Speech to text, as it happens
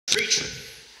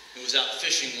He was out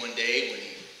fishing one day when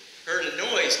he heard a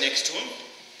noise next to him.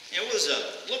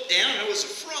 Looked down, and it was a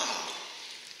frog.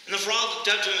 And the frog looked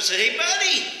up to him and said, "Hey,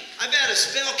 buddy, I've had a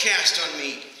spell cast on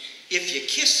me. If you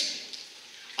kiss me,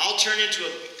 I'll turn into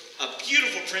a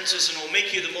beautiful princess and will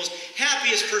make you the most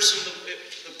happiest person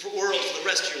in the world for the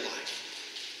rest of your life."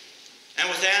 And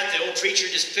with that, the old preacher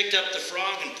just picked up the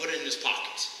frog and put it in his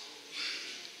pocket.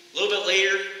 A little bit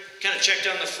later, kind of checked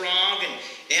on the frog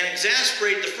and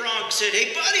exasperated the frog, said,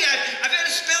 "Hey, buddy, I've had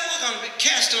a spell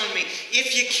cast on me.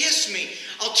 If you kiss me,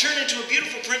 I'll turn into a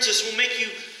beautiful princess and will make you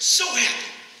so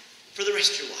happy for the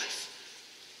rest of your life."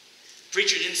 The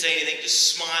preacher didn't say anything,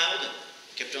 just smiled and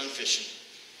kept on fishing.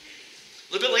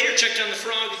 A little bit later, checked on the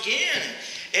frog again,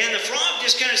 and the frog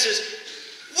just kind of says,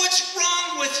 "What's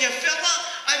wrong with you, fella?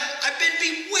 I've been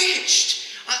bewitched.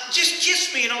 Just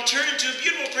kiss me and I'll turn into a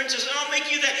beautiful princess and I'll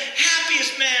make you the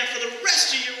happiest man for the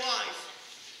rest of your life."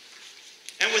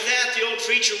 And with that, the old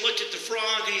preacher looked at the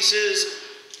frog and he says,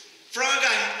 "Frog,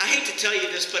 I hate to tell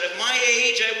you this, but at my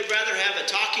age, I would rather have a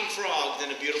talking frog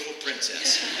than a beautiful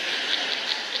princess."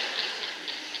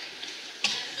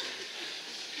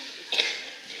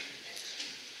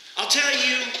 I'll tell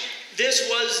you, this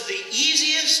was the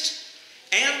easiest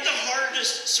and the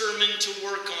hardest sermon to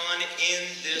work on in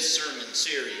this sermon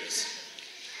series.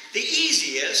 The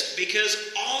easiest because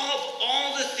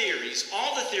all the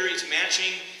theories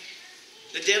matching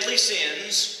the deadly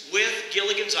sins with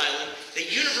Gilligan's Island, they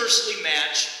universally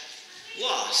match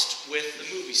Lost with the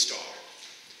movie star.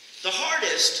 The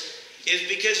hardest is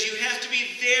because you have to be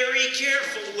very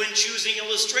careful when choosing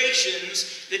illustrations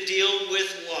that deal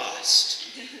with lust.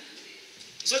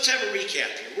 So let's have a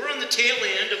recap here. We're on the tail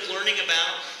end of learning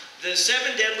about the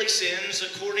 7 deadly sins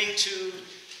according to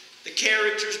the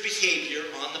character's behavior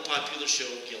on the popular show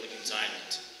Gilligan's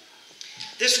Island.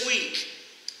 This week,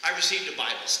 I received a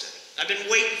Bible study. I've been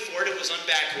waiting for it. It was on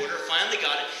back order. Finally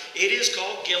got it. It is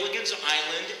called Gilligan's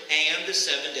Island and the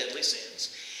 7 Deadly Sins.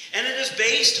 And it is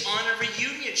based on a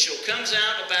reunion show. Came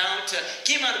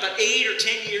out about 8 or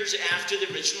 10 years after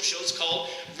the original show. It's called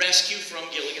Rescue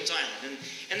from Gilligan's Island.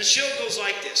 And the show goes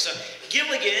like this.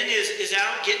 Gilligan is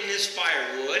out getting his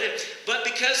firewood, but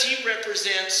because he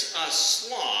represents a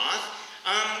sloth,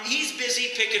 he's busy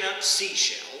picking up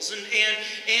seashells.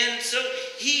 And so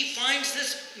he finds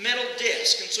this metal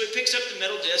disc. And so he picks up the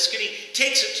metal disc and he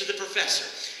takes it to the professor.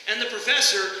 And the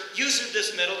professor uses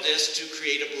this metal disc to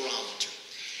create a barometer.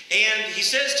 And he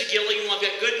says to Gilligan, "Well, I've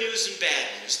got good news and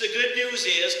bad news. The good news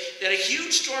is that a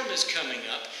huge storm is coming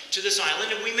up to this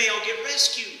island and we may all get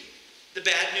rescued. The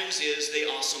bad news is they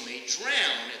also may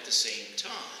drown at the same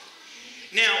time."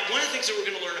 Now, one of the things that we're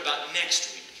going to learn about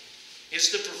next week is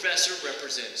the professor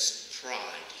represents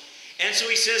pride. And so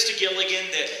he says to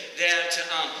Gilligan that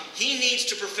he needs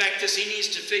to perfect this, he needs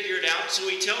to figure it out. So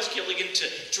he tells Gilligan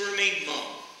to remain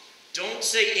mum. Don't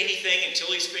say anything until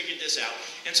he's figured this out.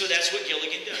 And so that's what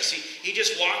Gilligan does. He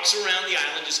just walks around the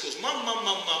island, just goes, "Mum, mum,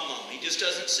 mum, mum, mum." He just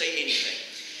doesn't say anything.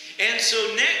 And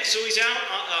so he's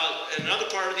out in another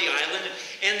part of the island,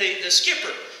 and the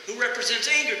skipper, who represents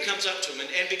anger, comes up to him.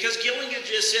 And because Gilligan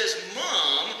just says,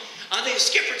 "Mom," the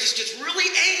skipper just gets really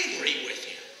angry with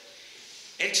him.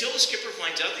 Until the skipper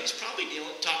finds out that he's probably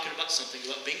talking about something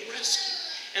about being rescued.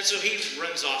 And so he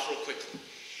runs off real quickly.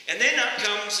 And then up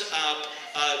comes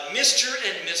Mr.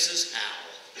 and Mrs.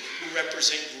 Owl, who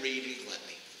represent greed and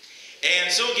gluttony.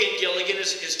 And so again, Gilligan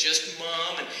is just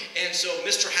mom. And so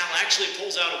Mr. Howell actually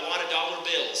pulls out a wad of dollar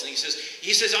bills. And he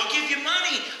says, "I'll give you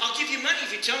money. I'll give you money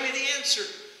if you tell me the answer."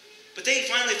 But they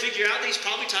finally figure out that he's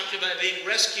probably talking about being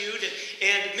rescued.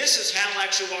 And Mrs. Howell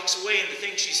actually walks away. And the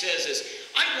thing she says is,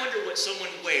 "I wonder what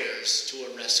someone wears to a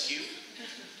rescue."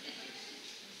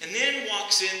 And then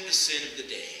walks in the sin of the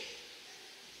day.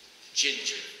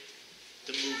 Ginger,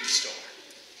 the movie star.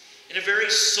 In a very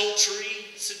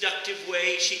sultry, seductive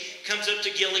way, she comes up to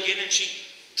Gilligan and she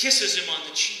kisses him on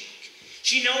the cheek.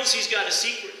 She knows he's got a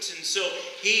secret, and so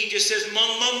he just says,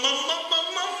 "Mum, mum, mum, mum, mum,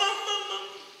 mum, mum, mum, mum."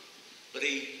 But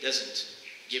he doesn't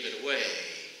give it away.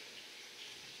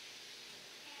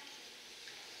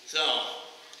 So,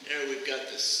 there we've got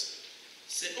this.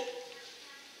 Oh,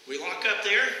 we lock up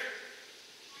there.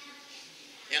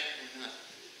 Yep, we're not.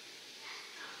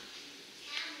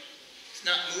 It's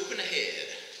not moving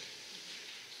ahead.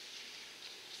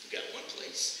 We got one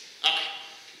place. Okay.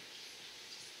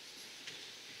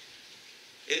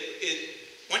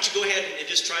 Why don't you go ahead and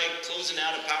just try closing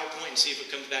out a PowerPoint and see if it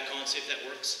comes back on, see if that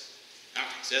works.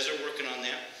 Okay, so as they're working on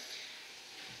that.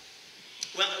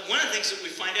 Well, one of the things that we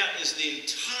find out is the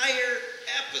entire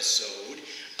episode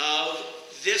of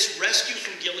this rescue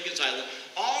from Gilligan's Island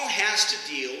all has to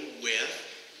deal with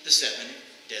the 7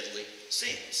 deadly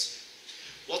sins.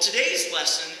 Well, today's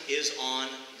lesson is on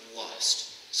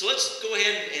lust. So let's go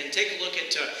ahead and take a look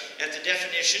at the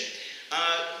definition.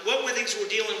 One of the things we're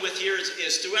dealing with here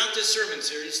is throughout this sermon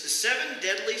series, the 7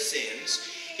 deadly sins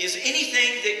is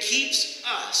anything that keeps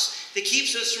us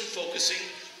from focusing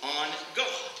on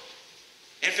God.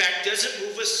 In fact, doesn't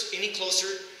move us any closer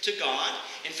to God.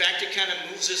 In fact, it kind of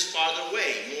moves us farther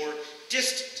away, more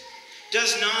distant.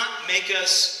 Does not make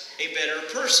us a better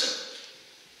person.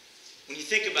 When you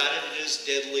think about it, it is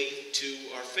deadly to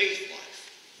our faith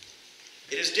life.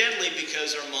 It is deadly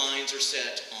because our minds are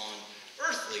set on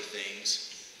earthly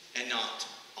things and not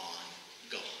on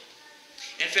God.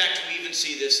 In fact, we even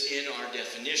see this in our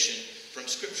definition from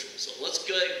Scripture. So let's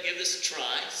go ahead and give this a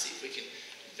try. See if we can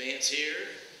advance here.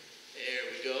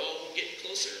 There we go. Getting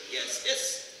closer. Yes.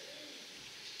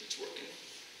 It's working.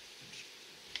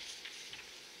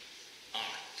 All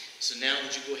right. So now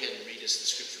would you go ahead and read us the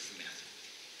Scripture from Matthew?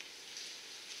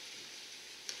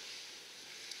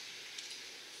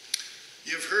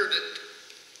 You've heard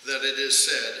that it is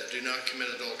said, do not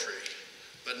commit adultery.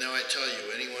 But now I tell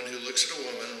you, anyone who looks at a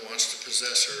woman and wants to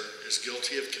possess her is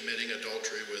guilty of committing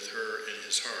adultery with her in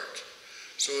his heart.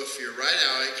 So if your right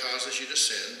eye causes you to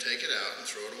sin, take it out and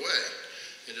throw it away.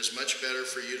 It is much better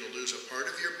for you to lose a part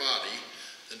of your body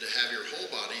than to have your whole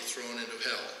body thrown into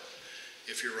hell.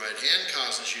 If your right hand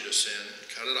causes you to sin,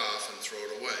 cut it off and throw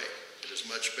it away. It is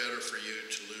much better for you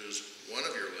to lose one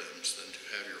of your limbs than to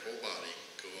have your whole body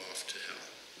go off to hell.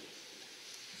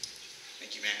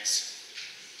 Thank you, Max.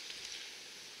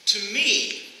 To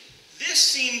me, this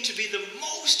seemed to be the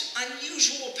most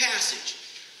unusual passage.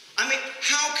 I mean,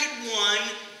 how could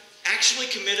one actually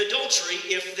commit adultery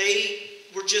if they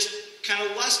were just kind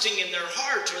of lusting in their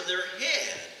heart or their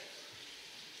head?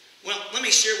 Well, let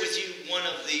me share with you one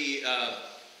of the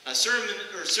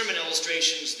sermon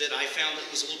illustrations that I found that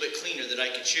was a little bit cleaner that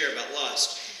I could share about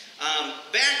lust.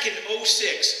 Back in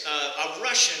 2006, a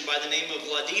Russian by the name of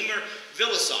Vladimir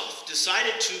Villasov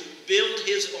decided to build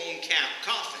his own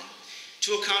coffin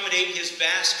to accommodate his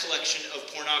vast collection of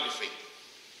pornography.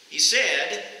 He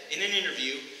said in an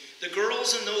interview, "The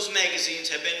girls in those magazines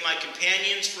have been my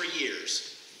companions for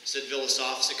years," said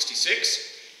Villasov, 66,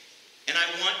 "and I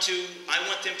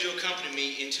want them to accompany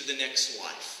me into the next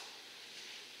life."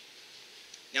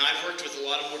 Now, I've worked with a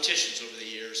lot of morticians over the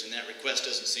years, and that request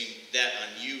doesn't seem that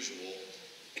unusual.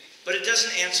 But it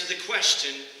doesn't answer the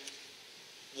question,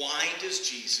 why does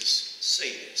Jesus say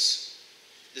this?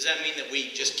 Does that mean that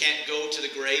we just can't go to the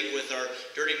grave with our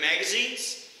dirty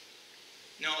magazines?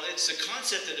 No, it's a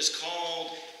concept that is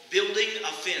called building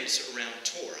a fence around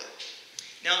Torah.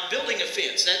 Now, building a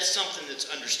fence, that's something that's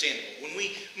understandable. When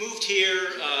we moved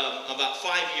here about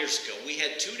 5 years ago, we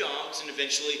had 2 dogs, and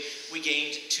eventually we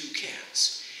gained 2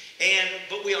 cats.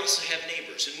 But we also have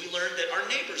neighbors, and we learned that our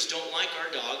neighbors don't like our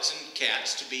dogs and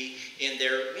cats to be in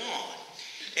their lawn.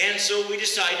 And so we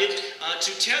decided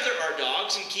to tether our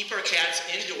dogs and keep our cats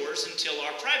indoors until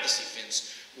our privacy fence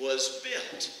was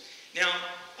built. Now,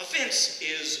 a fence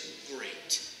is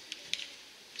great.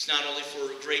 It's not only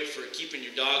great for keeping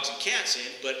your dogs and cats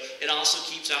in, but it also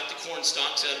keeps out the corn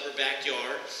stalks out of our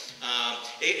backyard.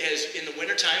 In the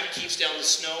wintertime, it keeps down the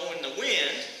snow and the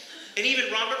wind. And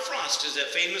even Robert Frost has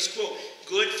that famous quote,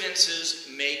 "Good fences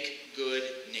make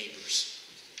good neighbors."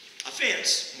 A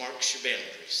fence marks your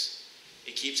boundaries.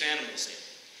 It keeps animals in.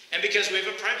 And because we have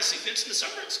a privacy fence in the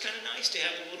summer, it's kind of nice to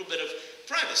have a little bit of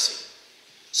privacy.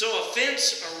 So a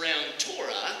fence around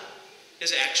Torah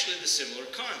is actually the similar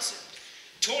concept.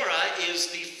 Torah is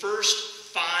the first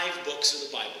 5 books of the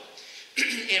Bible.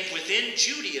 And within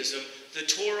Judaism, the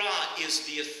Torah is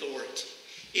the authority.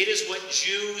 It is what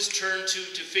Jews turn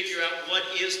to figure out what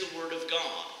is the Word of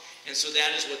God. And so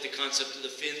that is what the concept of the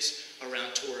fence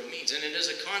around Torah means. And it is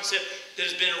a concept that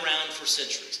has been around for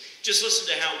centuries. Just listen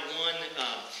to how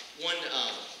one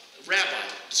rabbi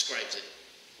describes it.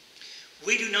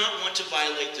 "We do not want to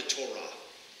violate the Torah.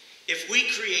 If we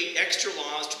create extra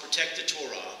laws to protect the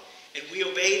Torah, and we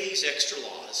obey these extra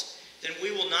laws, then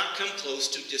we will not come close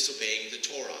to disobeying the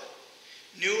Torah.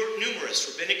 Numerous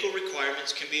rabbinical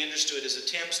requirements can be understood as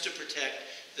attempts to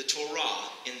protect the Torah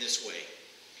in this way.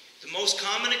 The most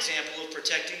common example of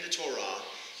protecting the Torah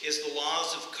is the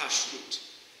laws of kashrut,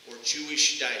 or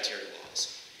Jewish dietary laws,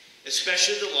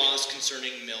 especially the laws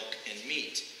concerning milk and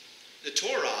meat. The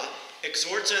Torah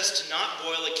exhorts us to not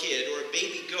boil a kid or a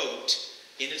baby goat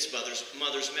in its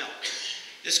mother's milk.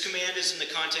 This command is in the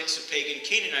context of pagan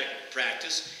Canaanite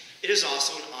practice. It is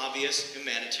also an obvious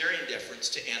humanitarian deference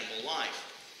to animal life.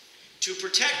 To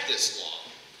protect this law,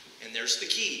 and there's the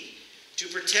key, to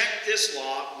protect this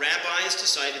law, rabbis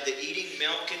decided that eating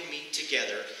milk and meat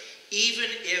together, even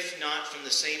if not from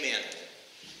the same animal,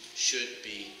 should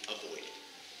be avoided.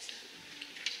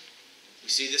 We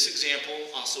see this example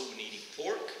also when eating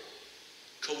pork,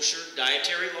 kosher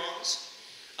dietary laws.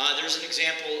 There's an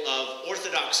example of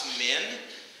Orthodox men.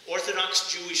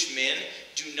 Orthodox Jewish men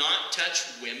do not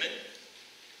touch women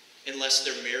unless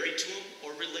they're married to them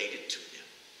or related to them.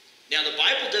 Now, the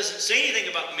Bible doesn't say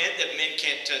anything about men, that men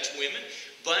can't touch women,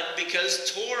 but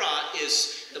because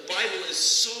the Bible is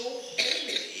so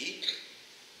holy,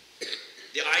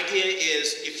 the idea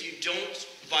is if you don't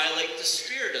violate the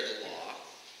spirit of the law,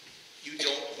 you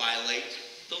don't violate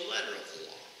the letter of the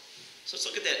law. So let's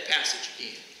look at that passage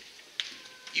again.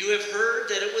 You have heard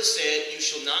that it was said, you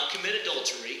shall not commit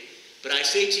adultery, but I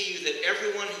say to you that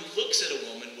everyone who looks at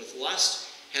a woman with lust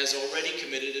has already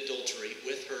committed adultery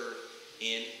with her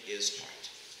in his heart.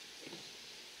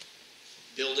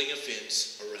 Building a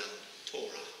fence around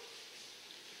Torah.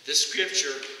 This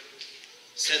scripture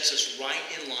sets us right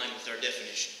in line with our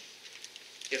definition.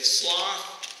 If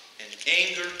sloth and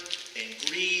anger and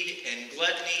greed and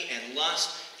gluttony and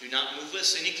lust do not move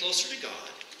us any closer to God,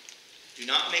 do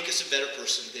not make us a better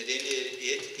person, that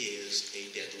it is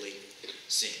a deadly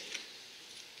sin.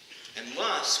 And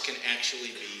lust can actually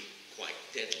be quite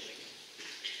deadly.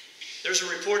 There's a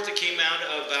report that came out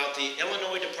about the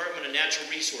Illinois Department of Natural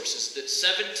Resources that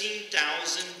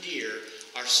 17,000 deer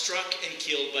are struck and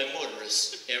killed by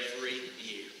motorists every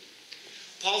year.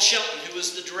 Paul Shelton, who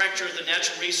is the director of the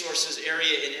Natural Resources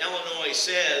area in Illinois,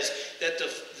 says that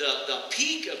the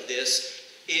peak of this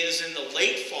is in the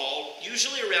late fall,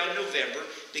 usually around November,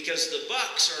 because the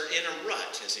bucks are in a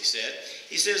rut, as he said.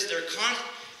 He says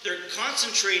they're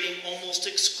concentrating almost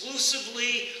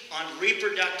exclusively on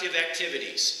reproductive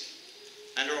activities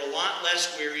and are a lot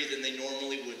less weary than they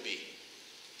normally would be.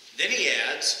 Then he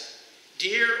adds,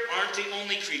 deer aren't the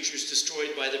only creatures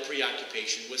destroyed by the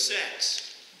preoccupation with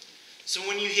sex. So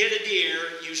when you hit a deer,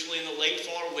 usually in the late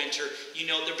fall or winter, you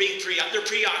know they're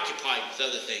preoccupied with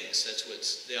other things. That's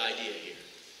what's the idea here.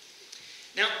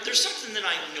 Now, there's something that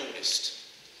I noticed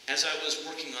as I was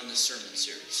working on this sermon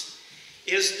series,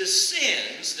 is the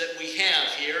sins that we have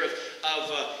here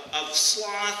of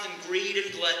sloth and greed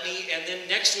and gluttony, and then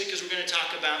next week, as we're going to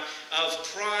talk about, of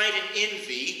pride and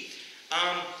envy,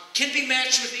 can be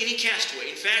matched with any castaway.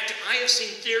 In fact, I have seen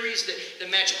theories that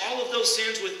match all of those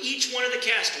sins with each one of the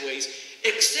castaways,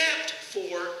 except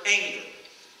for anger.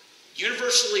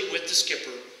 Universally with the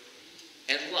skipper,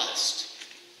 and lust.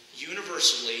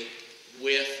 Universally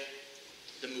with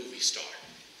the movie star.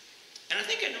 And I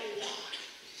think I know why.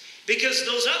 Because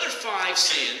those other 5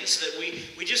 sins that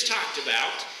we just talked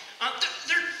about,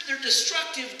 they're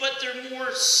destructive, but they're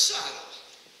more subtle.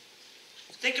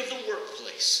 Think of the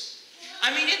workplace.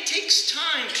 I mean, it takes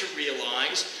time to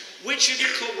realize which of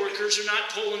your coworkers are not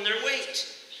pulling their weight,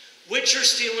 which are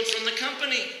stealing from the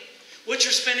company, which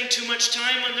are spending too much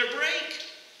time on their break.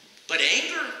 But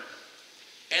anger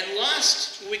and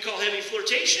lust, what we call heavy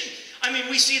flirtation, I mean,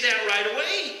 we see that right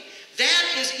away.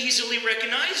 That is easily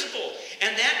recognizable.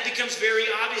 And that becomes very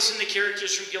obvious in the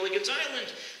characters from Gilligan's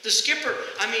Island. The skipper,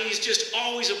 I mean, he's just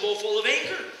always a bowl full of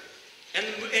anger.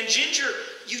 And Ginger,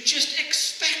 you just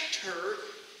expect her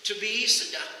to be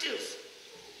seductive.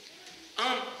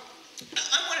 I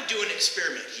want to do an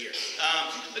experiment here.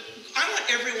 I want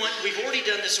everyone, we've already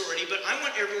done this already, but I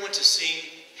want everyone to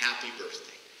sing Happy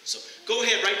Birthday. So go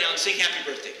ahead right now and sing Happy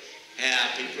Birthday.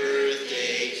 Happy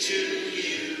birthday to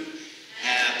you.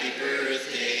 Happy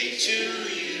birthday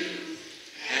to you.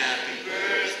 Happy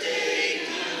birthday,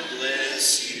 God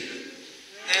bless you.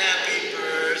 Happy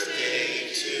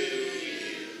birthday to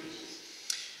you.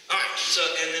 All right, so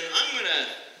and then I'm gonna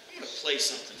play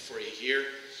something for you here.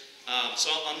 So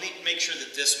I'll need to make sure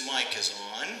that this mic is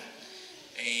on,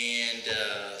 and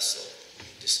so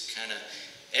just kind of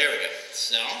there we go.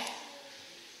 So.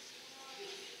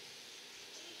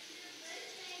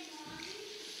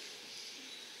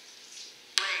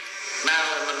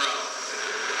 Marilyn Monroe.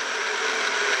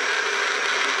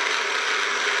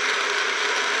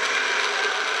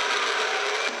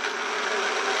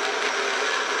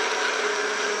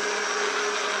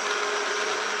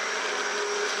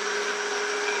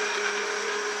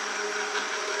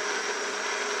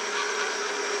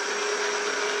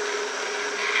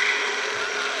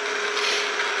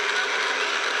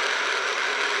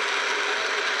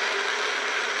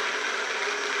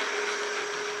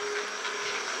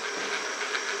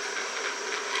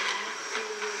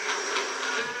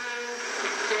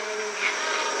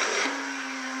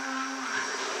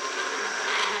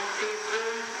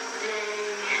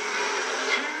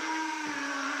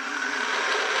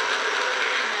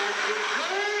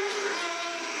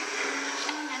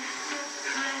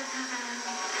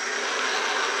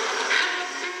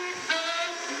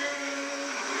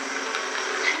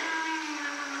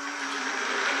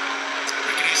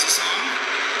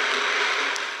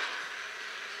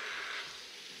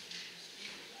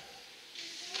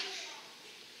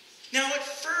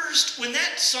 first, when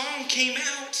that song came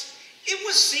out, it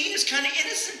was seen as kind of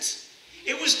innocent.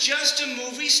 It was just a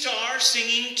movie star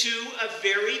singing to a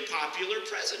very popular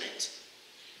president.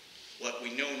 What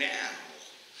we know now,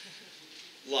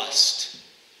 lust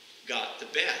got the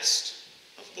best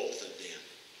of both of them.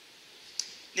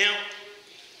 Now,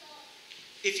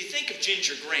 if you think of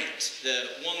Ginger Grant, the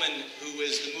woman who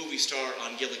was the movie star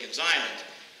on Gilligan's Island,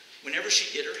 whenever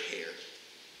she did her hair,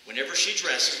 whenever she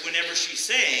dressed, whenever she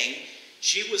sang,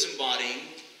 she was embodying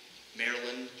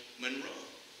Marilyn Monroe.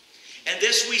 And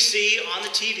this we see on the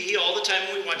TV all the time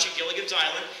when we watch Gilligan's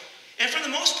Island. And for the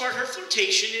most part, her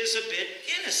flirtation is a bit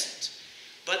innocent.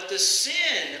 But the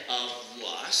sin of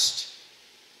lust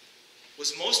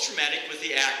was most dramatic with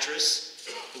the actress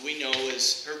who we know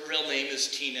as, her real name is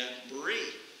Tina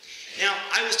Marie. Now,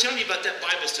 I was telling you about that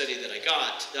Bible study that I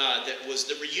got that was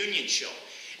the reunion show.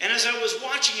 And as I was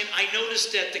watching it, I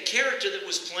noticed that the character that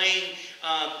was playing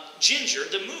Ginger,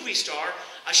 the movie star,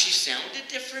 she sounded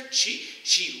different,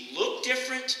 she looked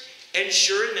different, and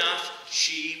sure enough,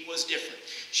 she was different.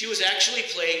 She was actually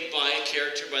played by a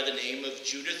character by the name of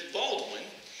Judith Baldwin,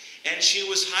 and she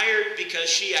was hired because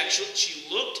she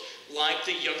looked like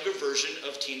the younger version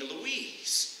of Tina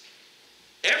Louise.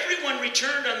 Everyone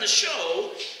returned on the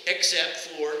show except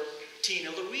for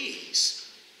Tina Louise.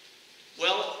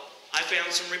 Well, I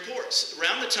found some reports.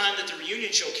 Around the time that the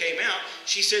reunion show came out,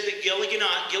 she said that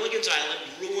Gilligan's Island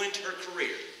ruined her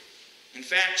career. In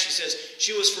fact, she says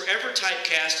she was forever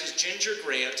typecast as Ginger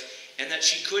Grant and that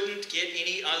she couldn't get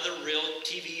any other real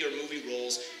TV or movie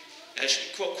roles, as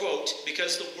she, quote,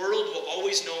 because the world will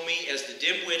always know me as the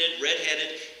dim-witted,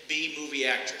 red-headed B-movie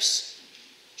actress.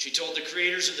 She told the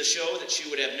creators of the show that she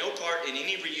would have no part in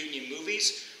any reunion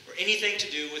movies or anything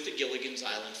to do with the Gilligan's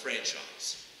Island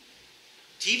franchise.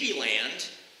 TV Land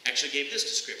actually gave this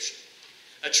description.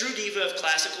 A true diva of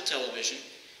classical television,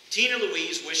 Tina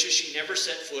Louise wishes she never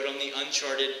set foot on the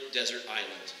uncharted desert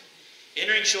island.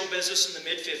 Entering show business in the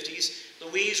mid-50s,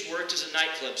 Louise worked as a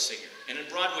nightclub singer and in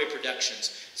Broadway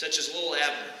productions such as Little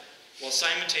Abner, while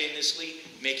simultaneously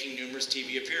making numerous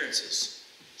TV appearances.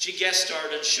 She guest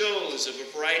starred on shows of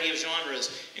a variety of genres,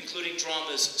 including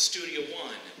dramas Studio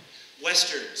One,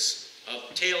 westerns,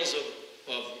 Tales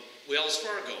of Wells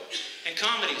Fargo, and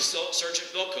comedies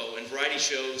Sergeant Bilko, and variety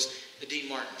shows The Dean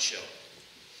Martin Show.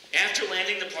 After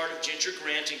landing the part of Ginger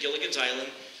Grant in Gilligan's Island,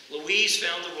 Louise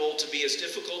found the role to be as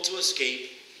difficult to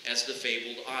escape as the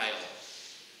fabled Isle.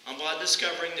 Upon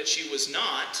discovering that she was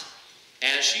not,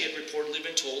 as she had reportedly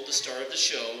been told, the star of the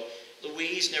show,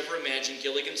 Louise never imagined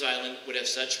Gilligan's Island would have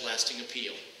such lasting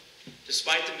appeal.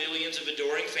 Despite the millions of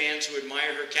adoring fans who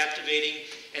admire her captivating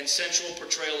and sensual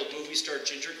portrayal of movie star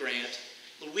Ginger Grant,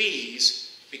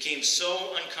 Louise became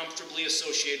so uncomfortably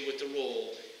associated with the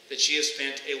role that she has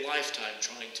spent a lifetime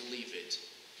trying to leave it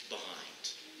behind.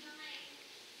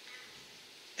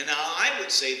 And now I would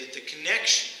say that the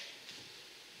connection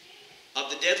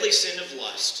of the deadly sin of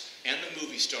lust and the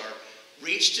movie star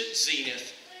reached its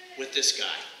zenith with this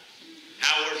guy,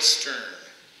 Howard Stern.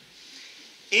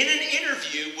 In an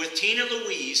interview with Tina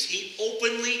Louise, he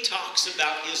openly talks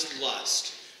about his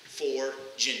lust for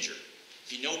Ginger.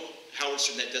 If you know Howard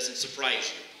Stern, that doesn't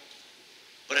surprise you.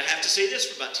 But I have to say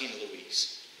this about Tina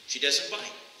Louise. She doesn't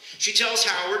bite. She tells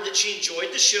Howard that she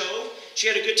enjoyed the show, she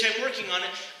had a good time working on it,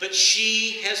 but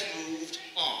she has moved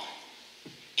on.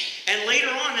 And later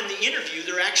on in the interview,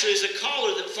 there actually is a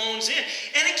caller that phones in.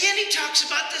 And again, he talks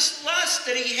about this lust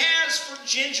that he has for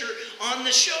Ginger on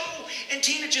the show. And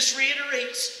Tina just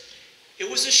reiterates, it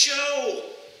was a show.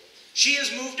 She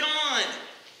has moved on.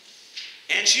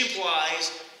 And she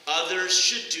implies others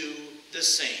should do the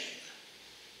same.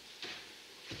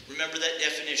 Remember that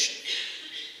definition.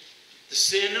 The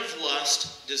sin of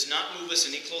lust does not move us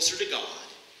any closer to God.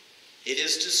 It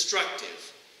is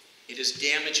destructive. It is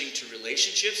damaging to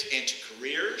relationships and to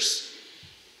careers,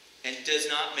 and does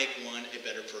not make one a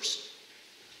better person.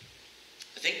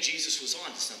 I think Jesus was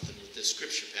on to something with this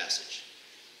scripture passage.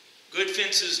 Good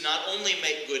fences not only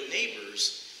make good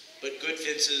neighbors, but good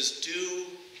fences do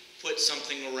put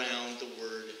something around the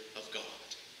Word of God.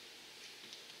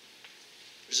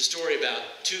 There's a story about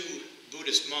two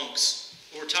Buddhist monks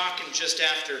who were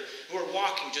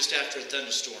walking just after a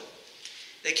thunderstorm.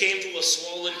 They came to a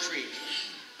swollen creek.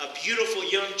 A beautiful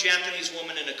young Japanese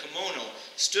woman in a kimono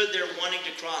stood there wanting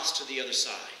to cross to the other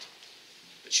side,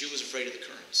 but she was afraid of the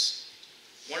currents.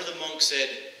 One of the monks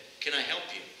said, "Can I help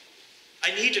you?"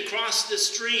 "I need to cross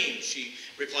this stream," she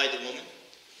replied the woman.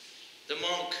 The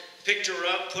monk picked her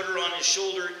up, put her on his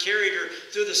shoulder, carried her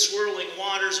through the swirling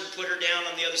waters, and put her down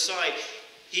on the other side.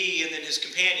 He and then his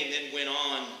companion then went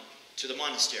on to the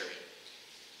monastery.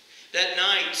 That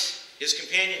night, his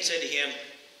companion said to him,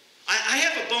 I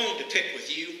have a bone to pick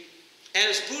with you.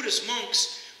 As Buddhist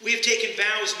monks, we have taken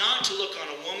vows not to look on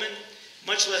a woman,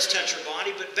 much less touch her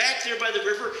body, but back there by the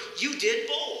river, you did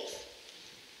both.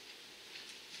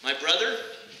 My brother,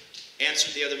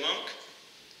 answered the other monk,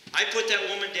 I put that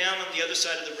woman down on the other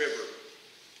side of the river,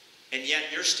 and yet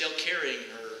you're still carrying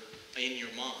her in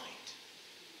your mind.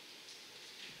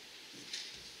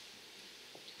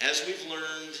 As we've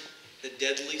learned, the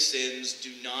deadly sins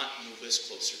do not move us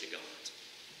closer to God.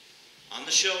 On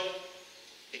the show,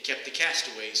 it kept the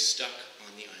castaways stuck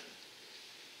on the island.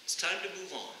 It's time to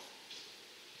move on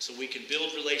so we can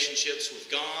build relationships with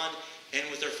God and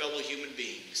with our fellow human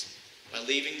beings by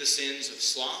leaving the sins of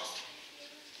sloth,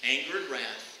 anger and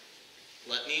wrath,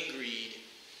 gluttony and greed,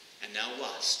 and now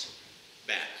lust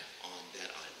back on that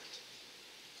island.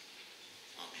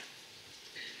 Amen.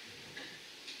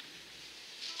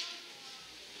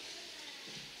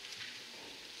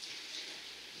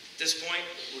 At this point,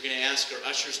 we're going to ask our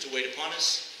ushers to wait upon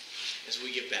us as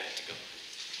we get back to God.